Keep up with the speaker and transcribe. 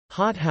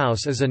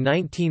Hothouse is a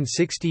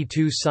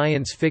 1962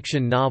 science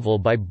fiction novel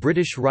by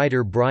British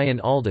writer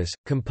Brian Aldiss,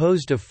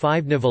 composed of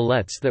 5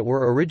 novelettes that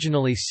were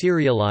originally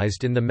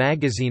serialized in the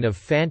Magazine of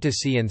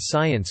Fantasy and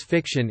Science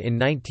Fiction in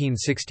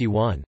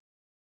 1961.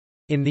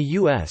 In the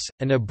US,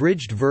 an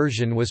abridged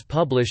version was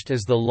published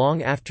as The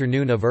Long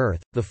Afternoon of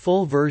Earth. The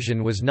full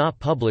version was not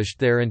published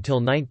there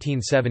until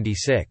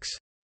 1976.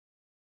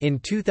 In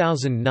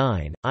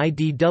 2009,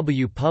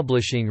 IDW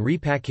Publishing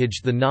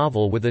repackaged the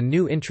novel with a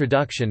new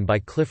introduction by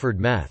Clifford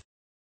Meth.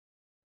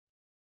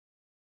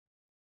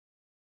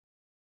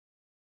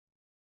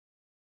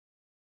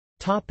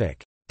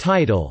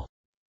 Title.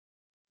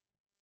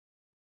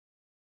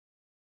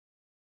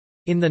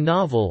 In the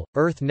novel,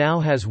 Earth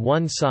now has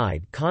one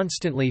side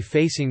constantly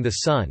facing the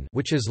Sun,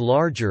 which is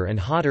larger and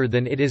hotter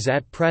than it is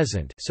at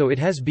present, so it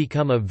has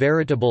become a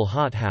veritable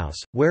hothouse,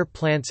 where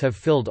plants have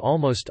filled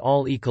almost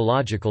all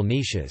ecological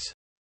niches.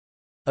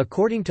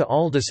 According to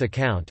Aldiss'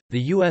 account,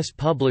 the U.S.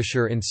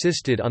 publisher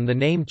insisted on the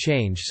name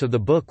change so the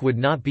book would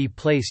not be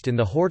placed in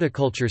the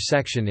horticulture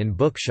section in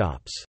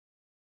bookshops.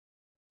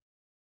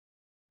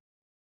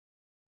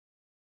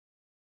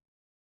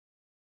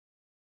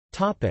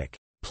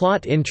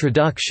 Plot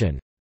introduction.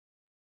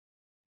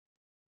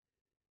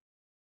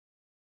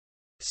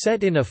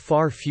 Set in a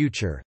far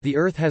future, the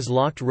Earth has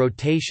locked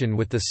rotation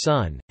with the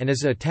Sun, and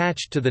is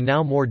attached to the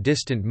now more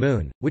distant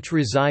Moon, which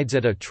resides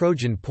at a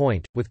Trojan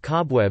point, with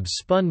cobwebs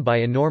spun by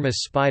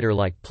enormous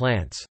spider-like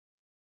plants.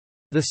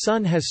 The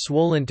Sun has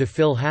swollen to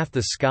fill half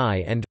the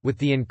sky and, with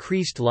the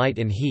increased light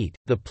and heat,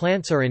 the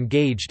plants are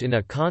engaged in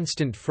a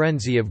constant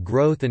frenzy of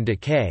growth and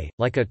decay,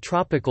 like a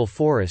tropical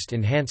forest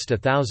enhanced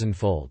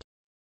 1,000-fold.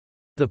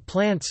 The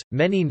plants,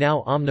 many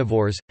now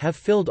omnivores, have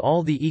filled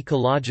all the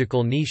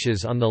ecological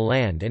niches on the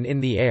land and in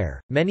the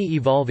air, many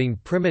evolving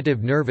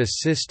primitive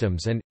nervous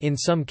systems and, in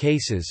some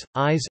cases,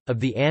 eyes. Of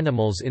the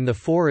animals in the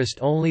forest,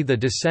 only the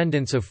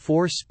descendants of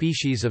 4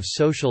 species of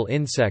social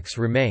insects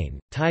remain: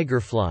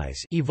 tigerflies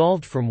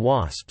evolved from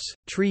wasps,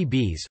 tree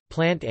bees,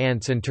 plant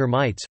ants and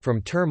termites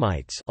from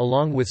termites,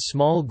 along with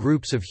small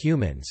groups of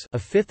humans, a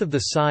fifth of the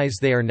size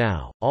they are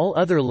now. All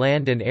other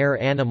land and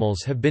air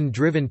animals have been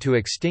driven to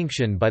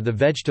extinction by the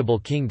vegetable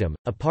kingdom,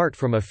 apart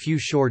from a few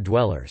shore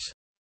dwellers.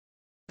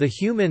 The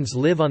humans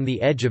live on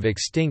the edge of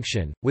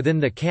extinction, within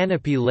the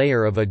canopy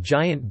layer of a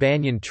giant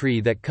banyan tree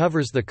that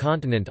covers the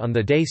continent on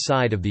the day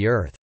side of the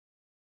Earth.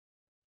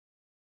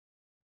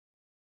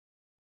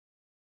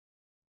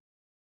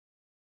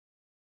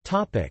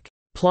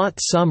 Plot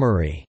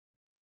summary.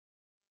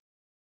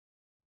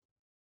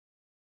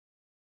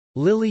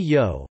 Lily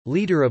Yo,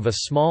 leader of a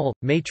small,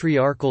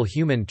 matriarchal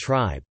human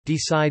tribe,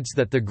 decides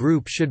that the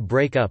group should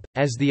break up,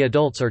 as the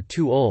adults are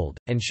too old,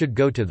 and should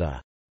go to the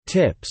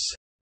tips,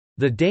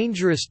 the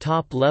dangerous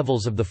top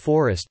levels of the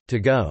forest, to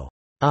go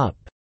up.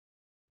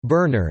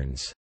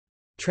 Burnurns,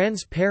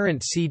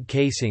 transparent seed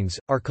casings,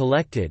 are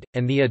collected,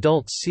 and the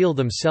adults seal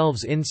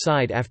themselves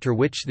inside, after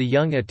which the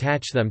young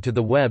attach them to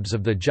the webs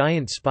of the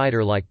giant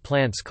spider-like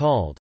plants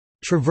called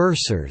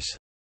traversers,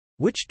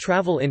 which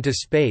travel into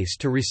space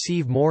to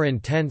receive more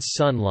intense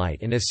sunlight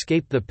and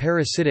escape the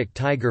parasitic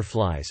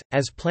tigerflies.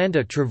 As planned,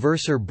 a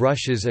traverser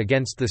brushes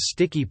against the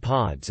sticky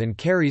pods and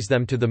carries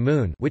them to the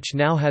Moon, which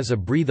now has a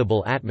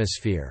breathable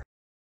atmosphere.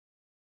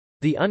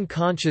 The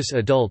unconscious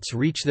adults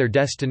reach their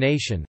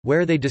destination,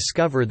 where they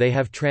discover they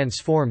have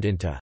transformed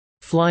into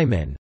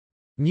flymen,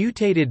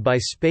 mutated by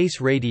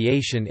space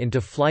radiation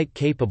into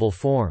flight-capable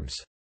forms.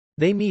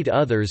 They meet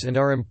others and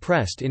are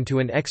impressed into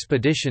an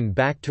expedition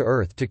back to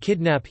Earth to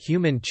kidnap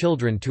human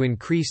children to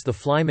increase the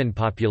flyman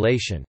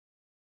population.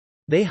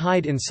 They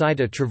hide inside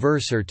a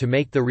traverser to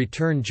make the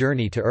return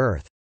journey to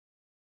Earth.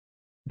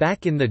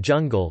 Back in the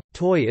jungle,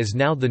 Toy is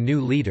now the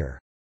new leader.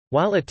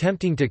 While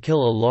attempting to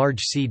kill a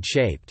large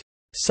seed-shaped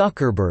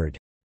suckerbird,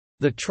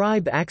 the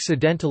tribe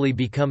accidentally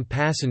become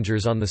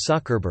passengers on the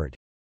suckerbird.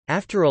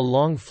 After a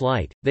long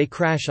flight, they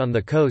crash on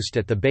the coast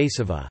at the base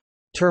of a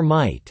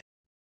termite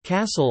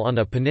castle on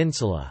a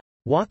peninsula.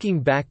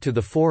 Walking back to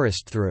the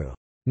forest through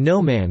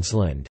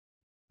no-man's-land,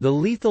 the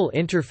lethal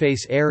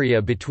interface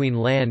area between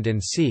land and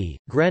sea,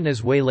 Gren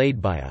is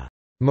waylaid by a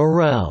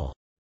morel,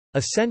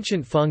 a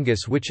sentient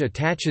fungus which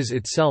attaches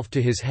itself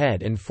to his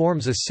head and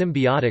forms a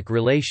symbiotic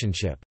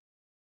relationship.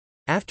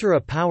 After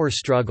a power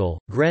struggle,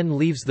 Gren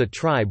leaves the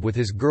tribe with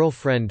his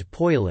girlfriend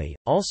Poily,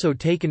 also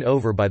taken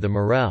over by the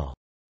morel.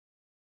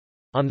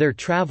 On their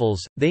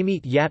travels, they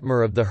meet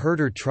Yatmer of the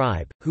herder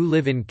tribe, who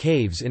live in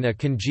caves in a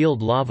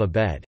congealed lava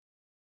bed.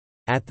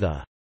 At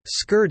the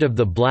skirt of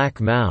the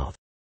Black Mouth,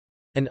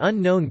 an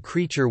unknown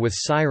creature with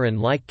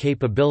siren-like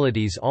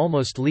capabilities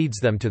almost leads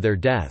them to their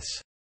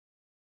deaths.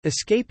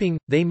 Escaping,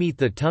 they meet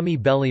the Tummy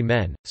Belly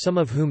Men, some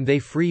of whom they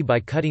free by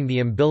cutting the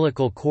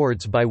umbilical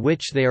cords by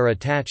which they are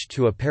attached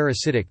to a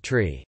parasitic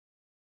tree.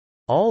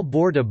 All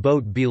board a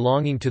boat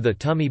belonging to the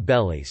Tummy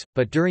Bellies,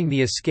 but during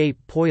the escape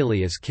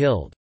Poily is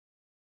killed.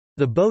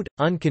 The boat,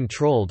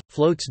 uncontrolled,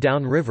 floats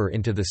downriver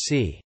into the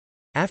sea.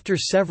 After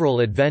several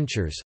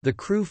adventures, the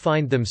crew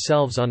find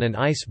themselves on an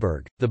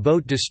iceberg, the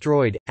boat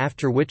destroyed,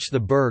 after which the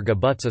berg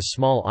abuts a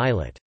small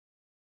islet.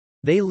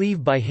 They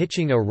leave by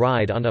hitching a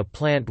ride on a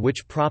plant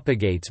which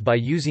propagates by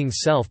using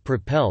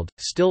self-propelled,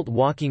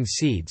 stilt-walking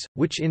seeds,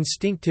 which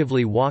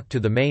instinctively walk to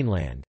the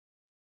mainland.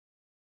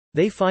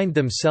 They find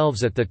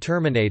themselves at the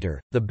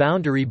terminator, the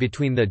boundary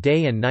between the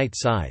day and night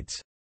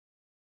sides.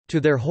 To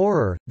their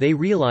horror, they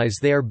realize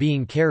they are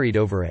being carried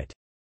over it.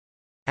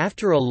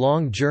 After a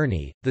long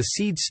journey, the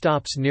seed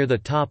stops near the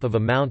top of a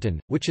mountain,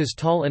 which is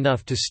tall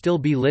enough to still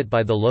be lit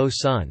by the low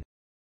sun.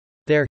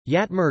 There,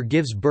 Yatmer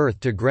gives birth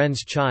to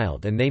Gren's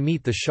child and they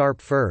meet the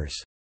sharp firs.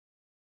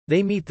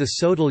 They meet the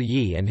Sodal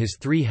Yi and his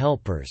 3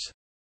 helpers.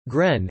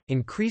 Gren,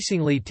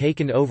 increasingly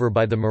taken over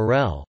by the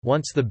morel,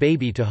 wants the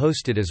baby to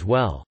host it as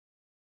well.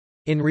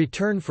 In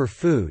return for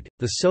food,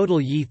 the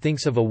Sodal Yi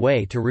thinks of a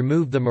way to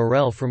remove the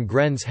morel from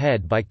Gren's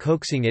head by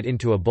coaxing it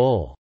into a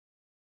bowl.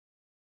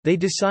 They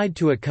decide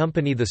to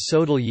accompany the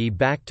Sodal Yi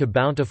back to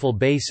Bountiful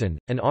Basin,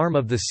 an arm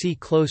of the sea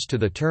close to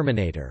the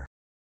terminator.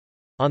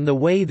 On the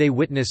way they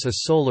witness a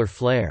solar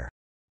flare.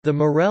 The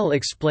morel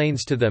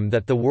explains to them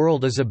that the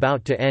world is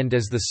about to end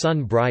as the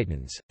sun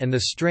brightens, and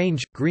the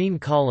strange, green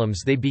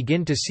columns they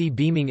begin to see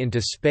beaming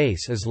into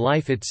space as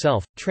life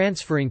itself,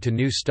 transferring to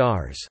new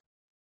stars.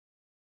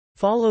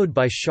 Followed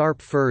by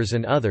sharp firs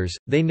and others,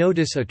 they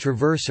notice a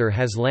traverser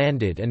has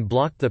landed and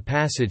blocked the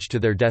passage to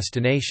their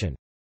destination.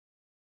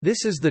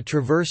 This is the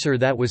traverser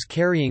that was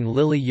carrying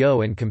Lily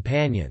Yo and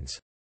companions.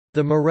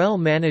 The morel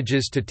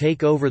manages to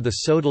take over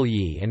the Sodal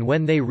Yi, and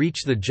when they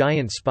reach the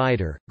giant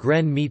spider,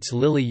 Gren meets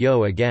Lily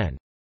Yo again.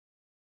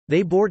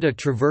 They board a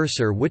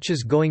traverser which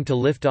is going to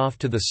lift off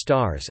to the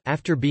stars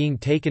after being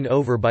taken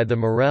over by the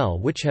morel,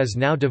 which has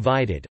now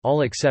divided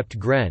all except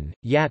Gren,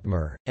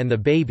 Yatmer, and the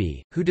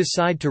baby, who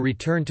decide to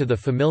return to the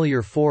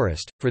familiar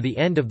forest, for the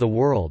end of the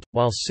world,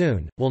 while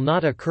soon, will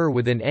not occur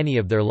within any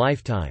of their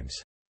lifetimes.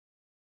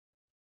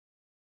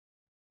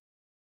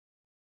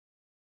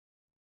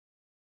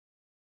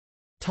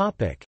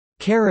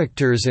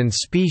 Characters and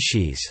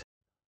species.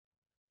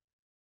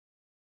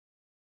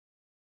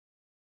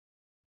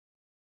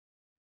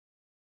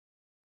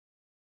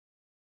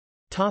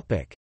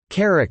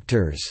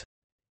 Characters.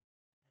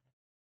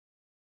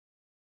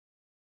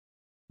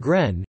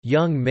 Gren,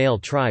 young male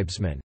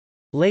tribesman.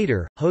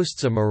 Later,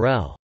 hosts a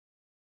morel.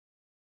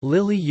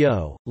 Lily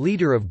Yo,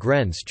 leader of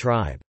Gren's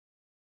tribe.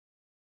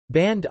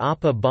 Band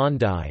Appa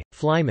Bondi,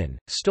 flyman,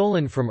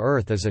 stolen from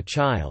Earth as a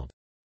child.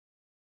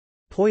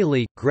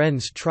 Poily,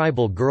 Gren's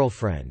tribal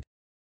girlfriend.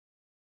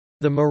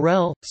 The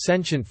morel,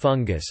 sentient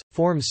fungus,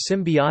 forms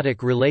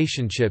symbiotic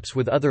relationships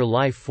with other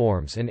life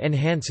forms and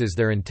enhances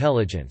their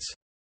intelligence.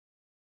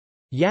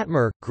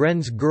 Yatmer,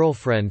 Gren's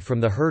girlfriend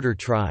from the herder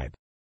tribe.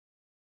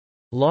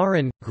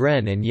 Lauren,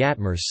 Gren and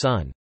Yatmer's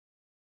son.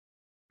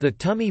 The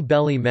tummy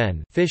belly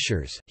men,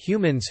 fishers,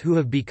 humans who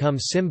have become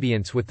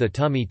symbionts with the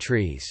tummy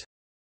trees.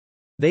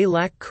 They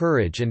lack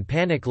courage and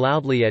panic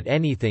loudly at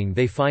anything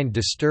they find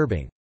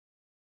disturbing.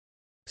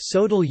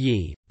 Sodal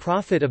Yi,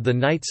 prophet of the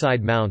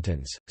Nightside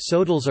Mountains.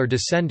 Sodals are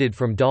descended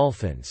from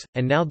dolphins,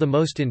 and now the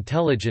most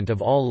intelligent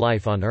of all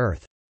life on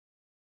Earth.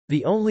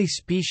 The only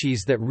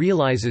species that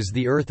realizes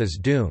the Earth is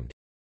doomed.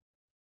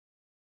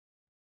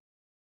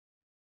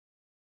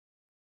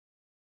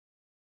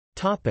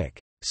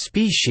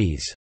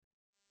 Species.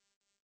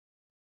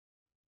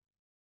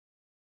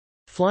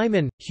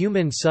 Flyman,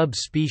 human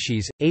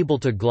sub-species, able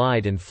to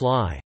glide and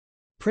fly.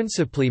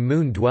 Principally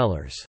moon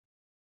dwellers.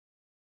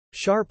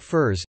 Sharp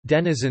firs,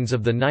 denizens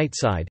of the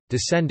nightside,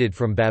 descended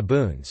from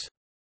baboons.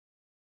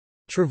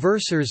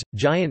 Traversers,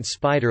 giant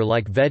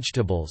spider-like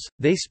vegetables,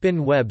 they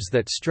spin webs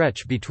that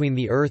stretch between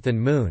the Earth and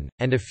Moon,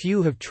 and a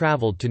few have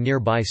traveled to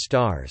nearby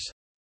stars.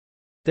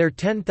 Their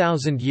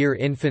 10,000-year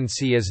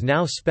infancy is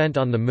now spent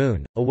on the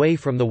Moon, away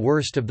from the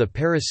worst of the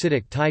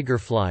parasitic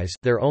tigerflies,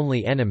 their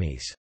only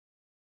enemies.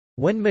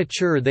 When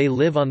mature they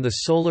live on the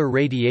solar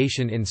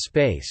radiation in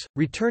space,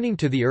 returning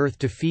to the Earth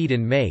to feed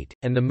and mate,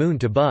 and the Moon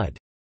to bud.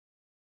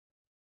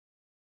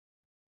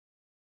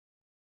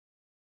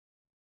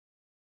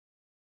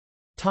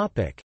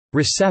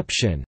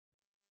 Reception.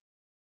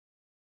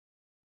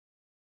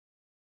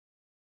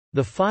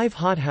 The 5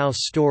 hothouse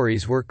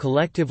stories were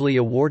collectively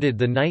awarded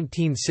the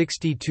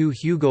 1962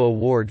 Hugo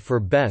Award for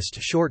Best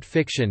Short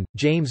Fiction.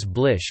 James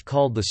Blish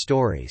called the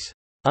stories,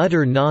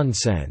 "utter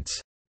nonsense,"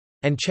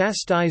 and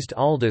chastised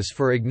Aldous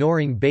for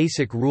ignoring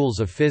basic rules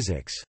of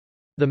physics.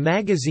 The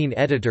magazine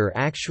editor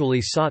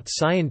actually sought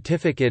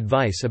scientific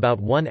advice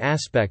about one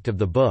aspect of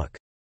the book.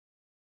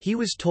 He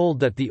was told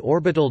that the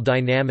orbital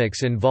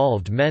dynamics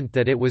involved meant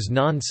that it was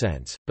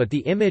nonsense, but the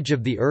image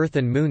of the Earth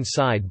and Moon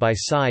side by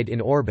side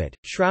in orbit,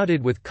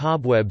 shrouded with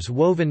cobwebs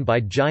woven by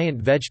giant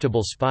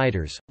vegetable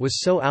spiders, was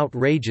so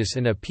outrageous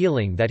and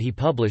appealing that he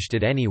published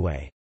it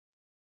anyway.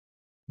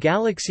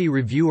 Galaxy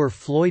reviewer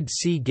Floyd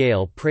C.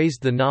 Gale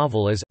praised the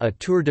novel as a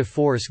tour de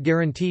force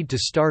guaranteed to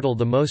startle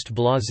the most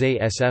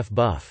blasé SF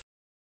buff.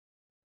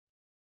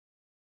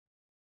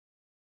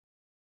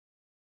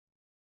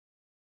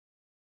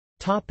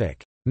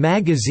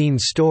 Magazine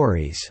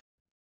stories.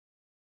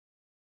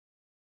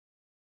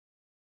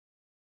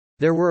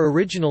 There were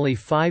originally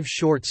 5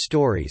 short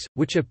stories,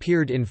 which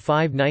appeared in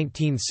 5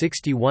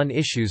 1961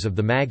 issues of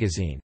the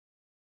magazine.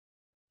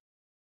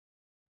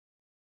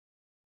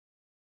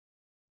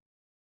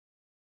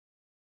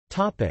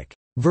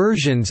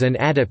 Versions and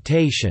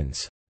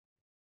adaptations.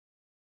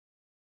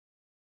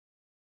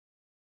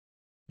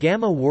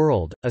 Gamma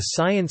World, a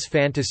science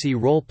fantasy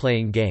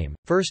role-playing game,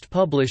 first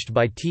published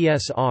by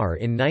TSR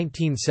in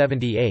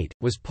 1978,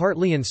 was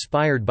partly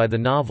inspired by the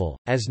novel,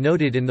 as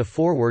noted in the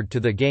foreword to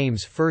the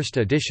game's first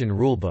edition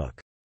rulebook.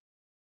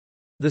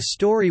 The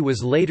story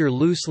was later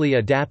loosely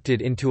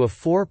adapted into a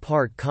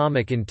 4-part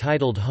comic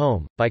entitled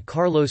Home, by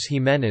Carlos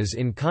Jimenez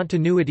in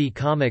Continuity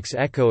Comics'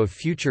 Echo of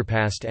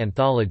Futurepast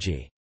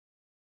anthology.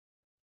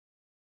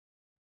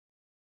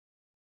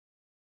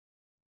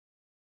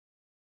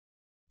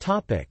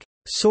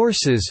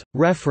 Sources,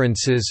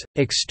 references,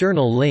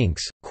 external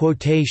links,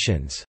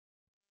 quotations.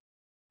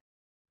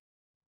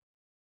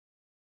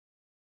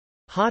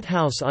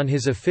 Hothouse on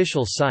his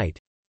official site.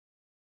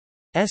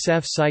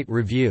 SF Site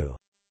Review.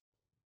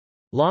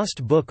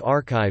 Lost Book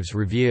Archives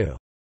Review.